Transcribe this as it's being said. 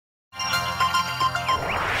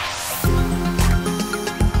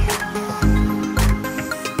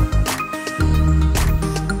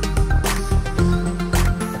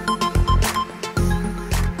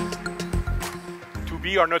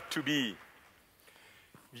or not to be?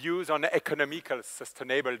 Views on economical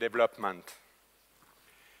sustainable development.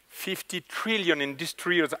 50 trillion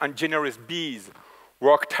industrious and generous bees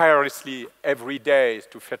work tirelessly every day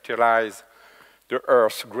to fertilize the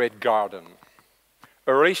Earth's great garden.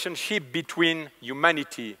 A relationship between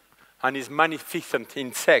humanity and its magnificent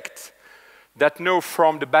insects that now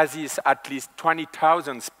form the basis of at least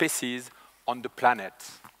 20,000 species on the planet.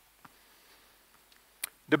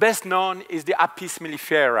 The best known is the Apis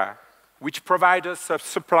mellifera, which provides us a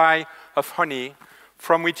supply of honey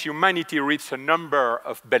from which humanity reaps a number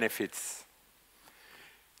of benefits.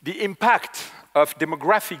 The impact of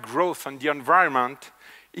demographic growth on the environment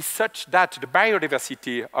is such that the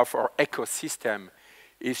biodiversity of our ecosystem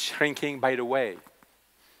is shrinking by the way.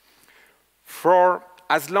 For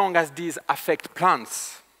as long as these affect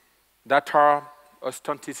plants that are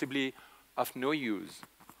ostensibly of no use,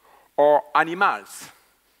 or animals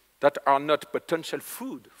that are not potential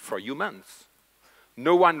food for humans,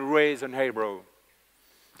 no one raises an eyebrow.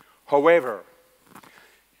 However,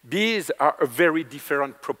 bees are a very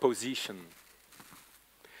different proposition.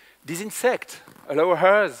 These insects allow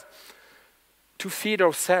us to feed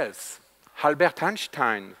ourselves. Albert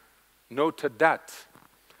Einstein noted that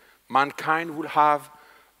mankind would have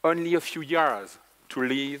only a few years to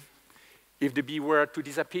live if the bee were to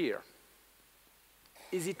disappear.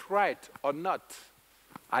 Is it right or not?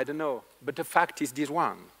 I don't know, but the fact is this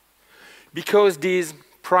one. Because these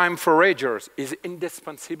prime foragers is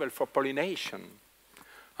indispensable for pollination,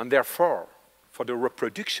 and therefore for the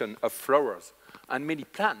reproduction of flowers and many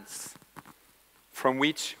plants from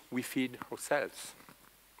which we feed ourselves.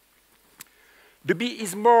 The bee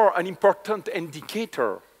is more an important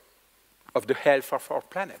indicator of the health of our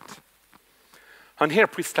planet. And here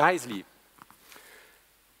precisely,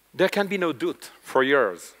 there can be no doubt for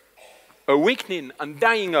years. A weakening and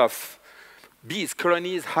dying of bees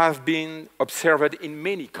colonies have been observed in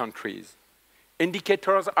many countries.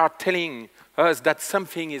 Indicators are telling us that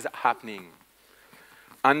something is happening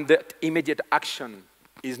and that immediate action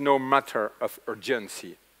is no matter of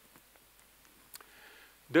urgency.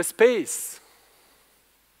 The space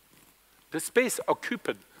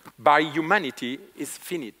occupied by humanity is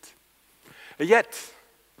finite. Yet,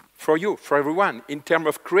 for you, for everyone, in terms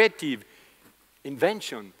of creative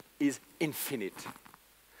invention, is infinite.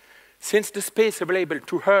 Since the space available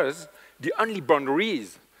to us, the only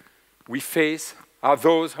boundaries we face are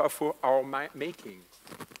those of our making.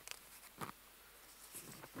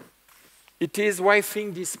 It is why I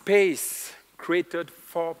think this space, created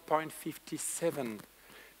 4.57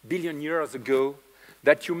 billion years ago,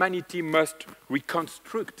 that humanity must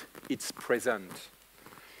reconstruct its present,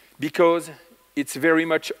 because it's very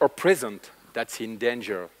much our present that's in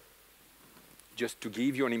danger. Just to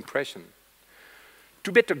give you an impression.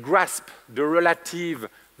 To better grasp the relative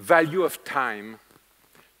value of time,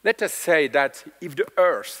 let us say that if the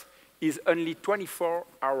Earth is only 24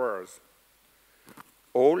 hours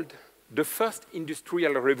old, the first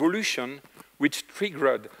industrial revolution, which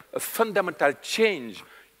triggered a fundamental change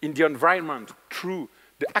in the environment through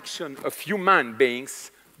the action of human beings,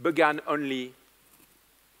 began only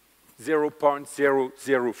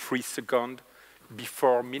 0.003 seconds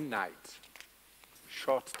before midnight.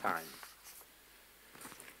 Short time.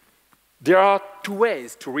 There are two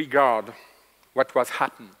ways to regard what was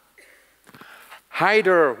happening.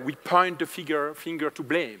 Either we point the finger to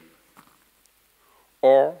blame,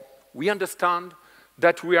 or we understand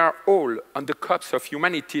that we are all on the cusp of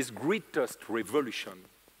humanity's greatest revolution.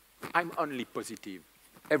 I'm only positive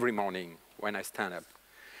every morning when I stand up.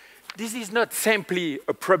 This is not simply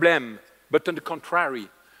a problem, but on the contrary,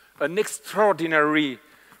 an extraordinary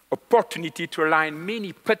opportunity to align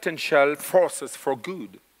many potential forces for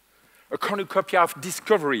good. A cornucopia of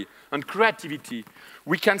discovery and creativity,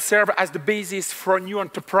 we can serve as the basis for a new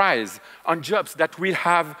enterprise and jobs that will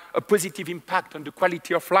have a positive impact on the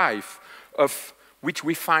quality of life of which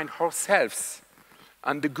we find ourselves.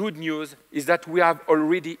 And the good news is that we have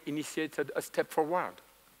already initiated a step forward.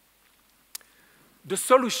 The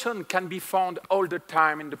solution can be found all the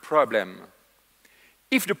time in the problem.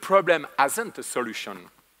 If the problem hasn't a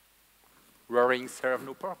solution, worrying serves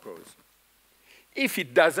no purpose. If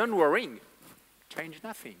it doesn't worry, change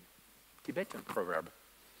nothing. Tibetan proverb.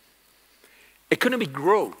 Economic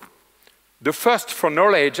growth, the thirst for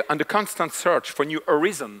knowledge and the constant search for new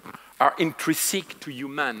horizons are intrinsic to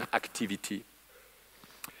human activity.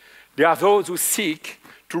 There are those who seek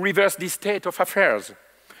to reverse this state of affairs,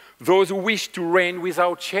 those who wish to reign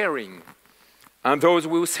without sharing, and those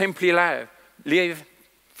who simply live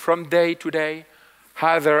from day to day,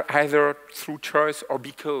 either through choice or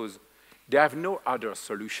because they have no other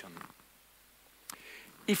solution.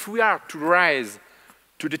 if we are to rise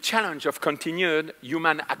to the challenge of continued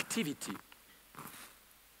human activity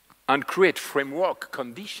and create framework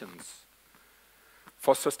conditions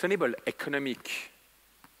for sustainable economic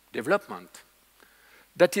development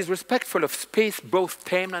that is respectful of space, both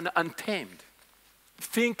tamed and untamed.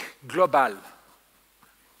 Think global,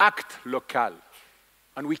 act local,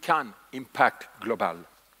 and we can impact global.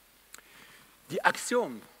 The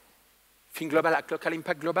axiom, think global, act local,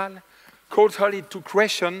 impact global, calls all into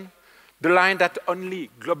question the line that only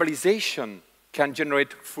globalization can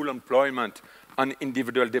generate full employment and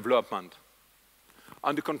individual development.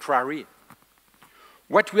 On the contrary,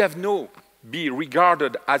 what we have now be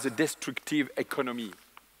regarded as a destructive economy,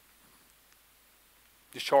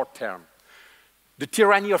 the short term. The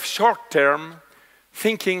tyranny of short-term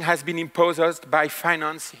thinking has been imposed by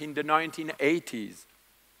finance in the 1980s.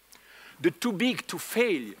 The too big to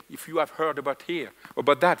fail, if you have heard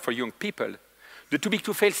about that for young people, the too big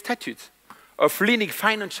to fail statute of leading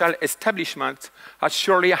financial establishments has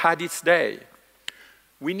surely had its day.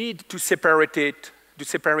 We need to separate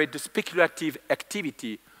the speculative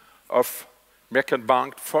activity of merchant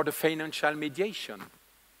bank for the financial mediation.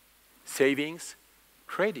 Savings,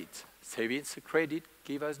 credit. Savings, credit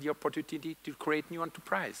give us the opportunity to create new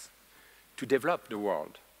enterprise, to develop the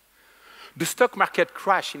world. The stock market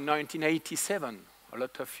crash in 1987, a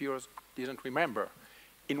lot of you didn't remember.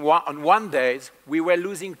 On one day, we were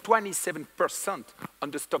losing 27%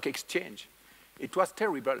 on the stock exchange. It was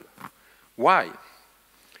terrible. Why?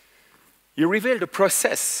 He revealed a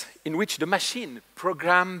process in which the machine,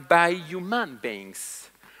 programmed by human beings,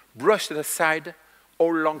 brushed aside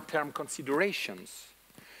all long-term considerations.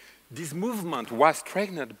 This movement was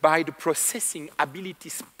triggered by the processing ability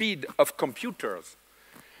speed of computers,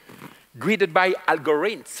 guided by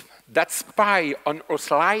algorithms that spy on our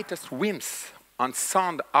slightest whims and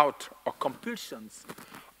sound out our compulsions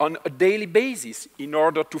on a daily basis in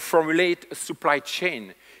order to formulate a supply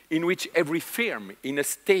chain in which every firm in a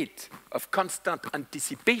state of constant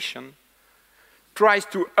anticipation tries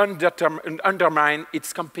to undermine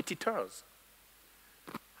its competitors.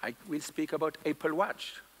 I will speak about Apple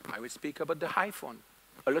Watch. I will speak about the iPhone,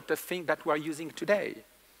 a lot of things that we are using today.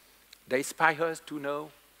 They spy us to know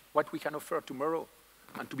what we can offer tomorrow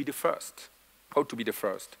and to be the first. How to be the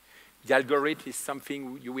first? The algorithm is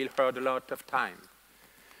something you will hear a lot of time.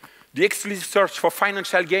 The exclusive search for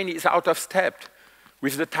financial gain is out of step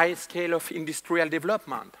with the time scale of industrial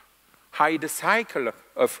development, high the cycle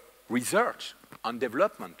of research and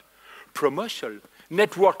development, promotion,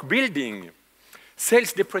 network building,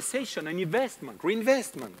 sales depreciation and investment,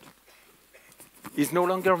 reinvestment is no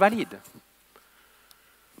longer valid.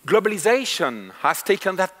 Globalization has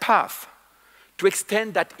taken that path to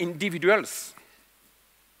extend that individuals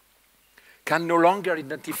can no longer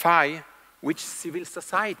identify which civil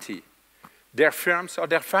society, their firms or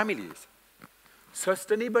their families.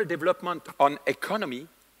 Sustainable development on economy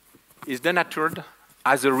is denatured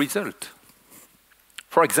as a result.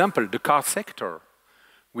 For example, the car sector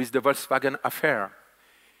with the Volkswagen affair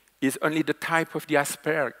is only the type of the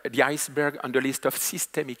iceberg on the list of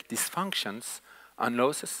systemic dysfunctions and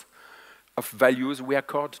losses of values we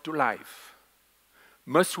accord to life.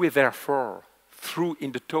 Must we therefore throw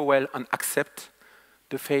in the towel and accept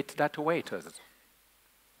the fate that awaits us?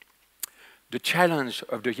 The challenge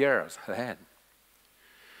of the years ahead.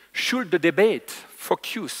 Should the debate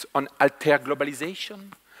focus on altered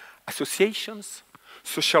globalization, associations,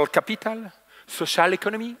 social capital, social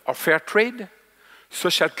economy or fair trade,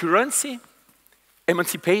 social currency,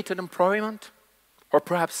 emancipated employment, or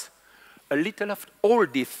perhaps a little of all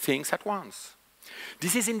these things at once?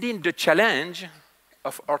 This is indeed the challenge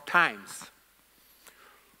of our times.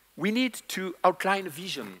 We need to outline a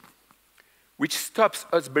vision which stops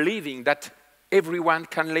us believing that everyone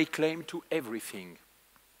can lay claim to everything.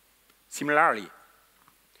 Similarly,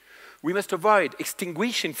 we must avoid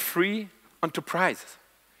extinguishing free enterprise.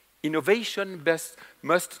 Innovation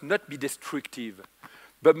must not be destructive,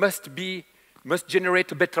 but must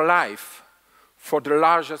generate a better life for the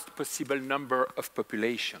largest possible number of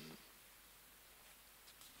population.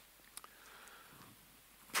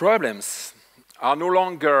 Problems are no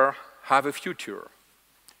longer have a future.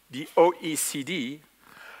 The OECD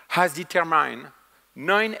has determined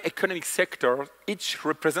 9 economic sectors, each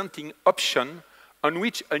representing options on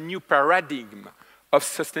which a new paradigm of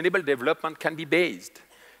sustainable development can be based.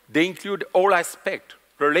 They include all aspects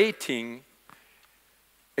relating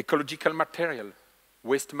ecological material,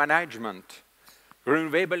 waste management,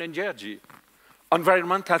 renewable energy,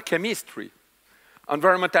 environmental chemistry,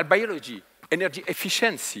 environmental biology, energy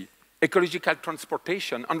efficiency, ecological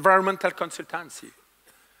transportation, environmental consultancy.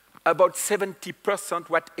 about 70%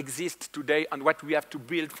 what exists today and what we have to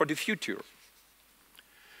build for the future.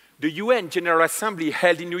 The UN General Assembly,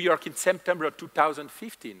 held in New York in September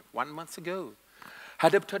 2015, 1 month ago,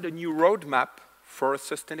 adopted a new roadmap for a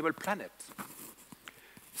sustainable planet.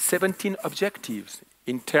 17 objectives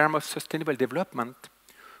in terms of sustainable development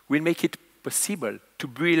will make it possible to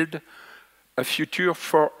build a future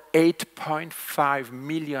for 8.5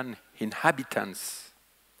 million inhabitants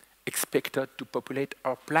expected to populate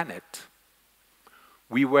our planet.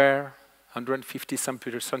 We were,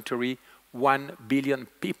 150th century, 1 billion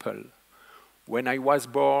people. When I was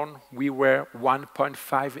born, we were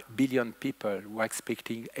 1.5 billion people. We were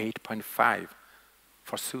expecting 8.5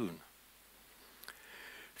 for soon.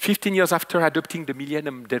 15 years after adopting the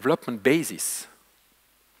Millennium Development Basis,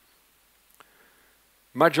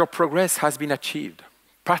 major progress has been achieved.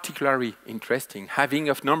 Particularly interesting, having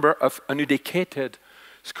a number of uneducated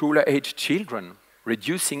school-age children,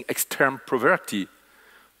 reducing extreme poverty,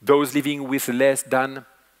 those living with less than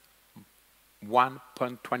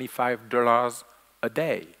 $1.25 a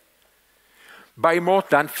day, by more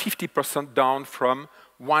than 50% down from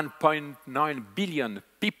 1.9 billion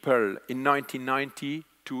people in 1990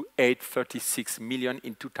 to 836 million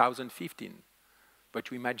in 2015.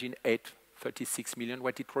 But you imagine 836 million,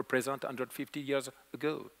 what it represents 150 years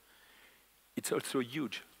ago. It's also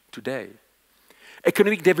huge today.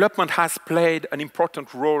 Economic development has played an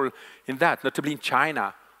important role in that, notably in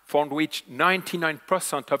China, for which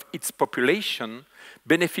 99% of its population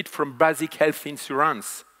benefit from basic health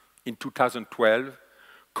insurance in 2012,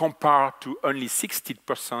 compared to only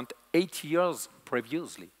 60% 8 years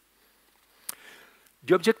previously.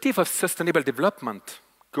 The objective of sustainable development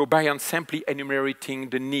go beyond simply enumerating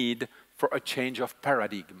the need for a change of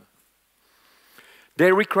paradigm.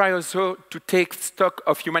 They require also to take stock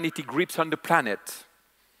of humanity grips on the planet,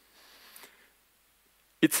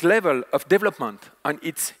 its level of development, and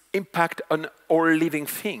its impact on all living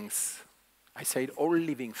things. I said all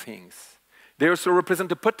living things. They also represent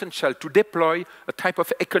the potential to deploy a type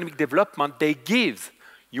of economic development that gives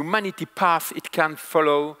humanity path it can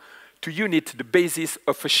follow to unite the basis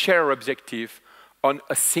of a shared objective on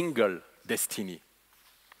a single destiny.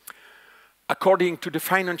 According to the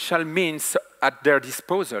financial means at their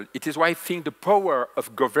disposal, it is why I think the power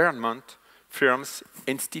of government, firms,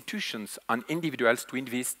 institutions, and individuals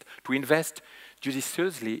to invest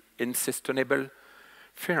judiciously in sustainable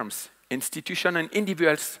firms, institutions, and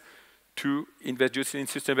individuals to invest judiciously in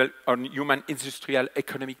sustainable and human industrial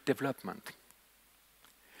economic development.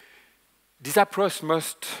 This approach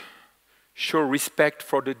must show respect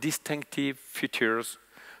for the distinctive features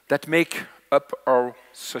that make up our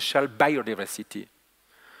social biodiversity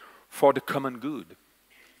for the common good.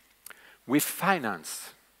 With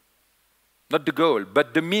finance, not the goal,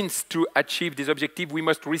 but the means to achieve this objective, we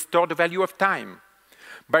must restore the value of time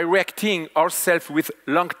by reacting ourselves with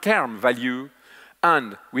long-term value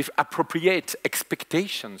and with appropriate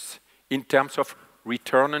expectations in terms of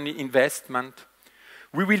return on investment.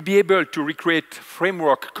 We will be able to recreate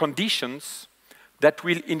framework conditions that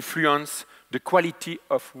will influence the quality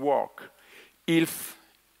of work, health,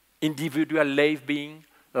 individual well-being,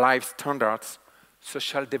 life standards,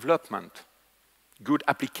 social development, good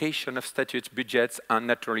application of statutes, budgets, and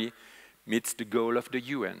naturally meets the goal of the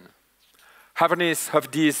UN. Awareness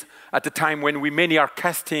of this at a time when we many are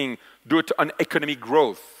casting doubt on economic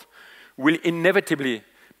growth will inevitably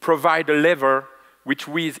provide a lever which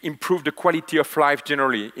will improve the quality of life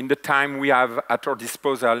generally in the time we have at our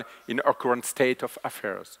disposal in our current state of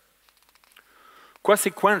affairs.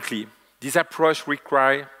 Consequently, this approach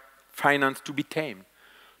requires finance to be tamed,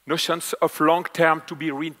 notions of long-term to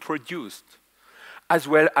be reintroduced, as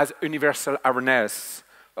well as universal awareness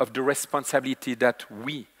of the responsibility that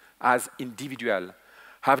we, as individuals,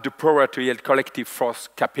 have the power to yield collective force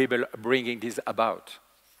capable of bringing this about.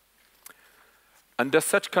 Under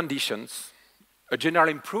such conditions, a general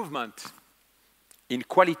improvement in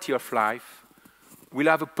quality of life will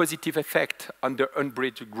have a positive effect on the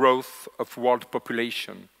unbridged growth of world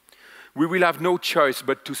population. We will have no choice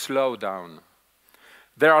but to slow down.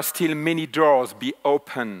 There are still many doors to be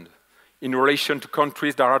opened in relation to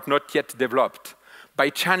countries that are not yet developed by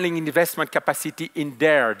channeling investment capacity in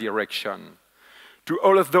their direction. To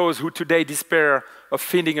all of those who today despair of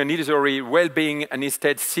finding an illusory well-being and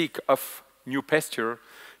instead seek of new pasture,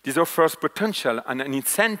 this offers potential and an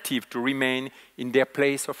incentive to remain in their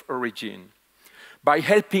place of origin. By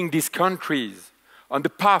helping these countries on the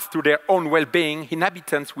path to their own well-being,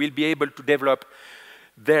 inhabitants will be able to develop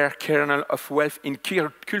their kernel of wealth in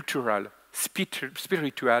cultural,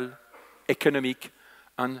 spiritual, economic,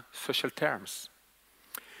 and social terms.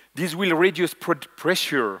 This will reduce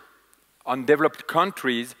pressure on developed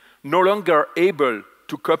countries no longer able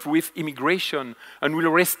to cope with immigration and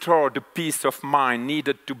will restore the peace of mind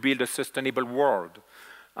needed to build a sustainable world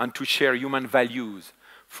and to share human values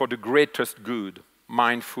for the greatest good,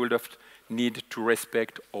 mindful of need to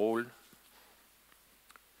respect all.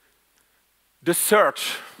 The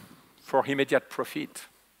search for immediate profit.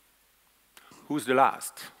 Who's the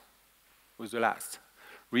last? Who's the last?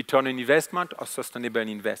 Return on investment or sustainable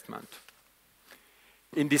investment?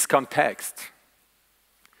 In this context,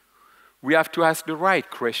 we have to ask the right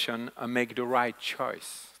question and make the right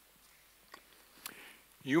choice.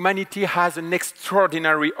 Humanity has an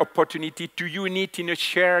extraordinary opportunity to unite in a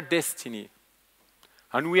shared destiny,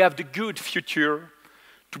 and we have the good future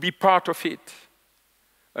to be part of it,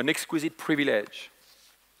 an exquisite privilege.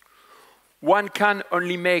 One can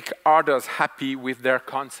only make others happy with their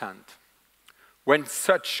consent. When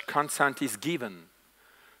such consent is given,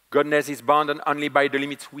 goodness is bounded only by the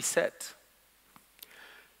limits we set.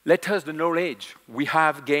 Let us the knowledge we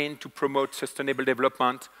have gained to promote sustainable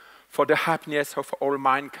development for the happiness of all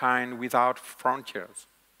mankind without frontiers.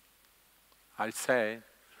 I'll say,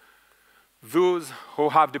 those who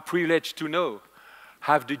have the privilege to know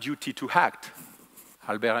have the duty to act.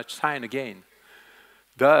 Albert Einstein again.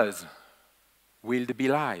 Thus will be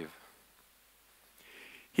live.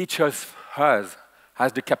 Each of us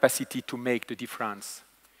has the capacity to make the difference.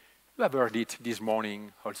 You have heard it this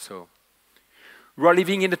morning also. We are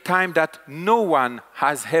living in a time that no one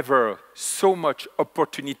has ever so much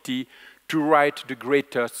opportunity to write the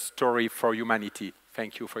greatest story for humanity.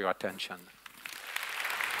 Thank you for your attention.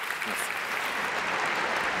 Yes.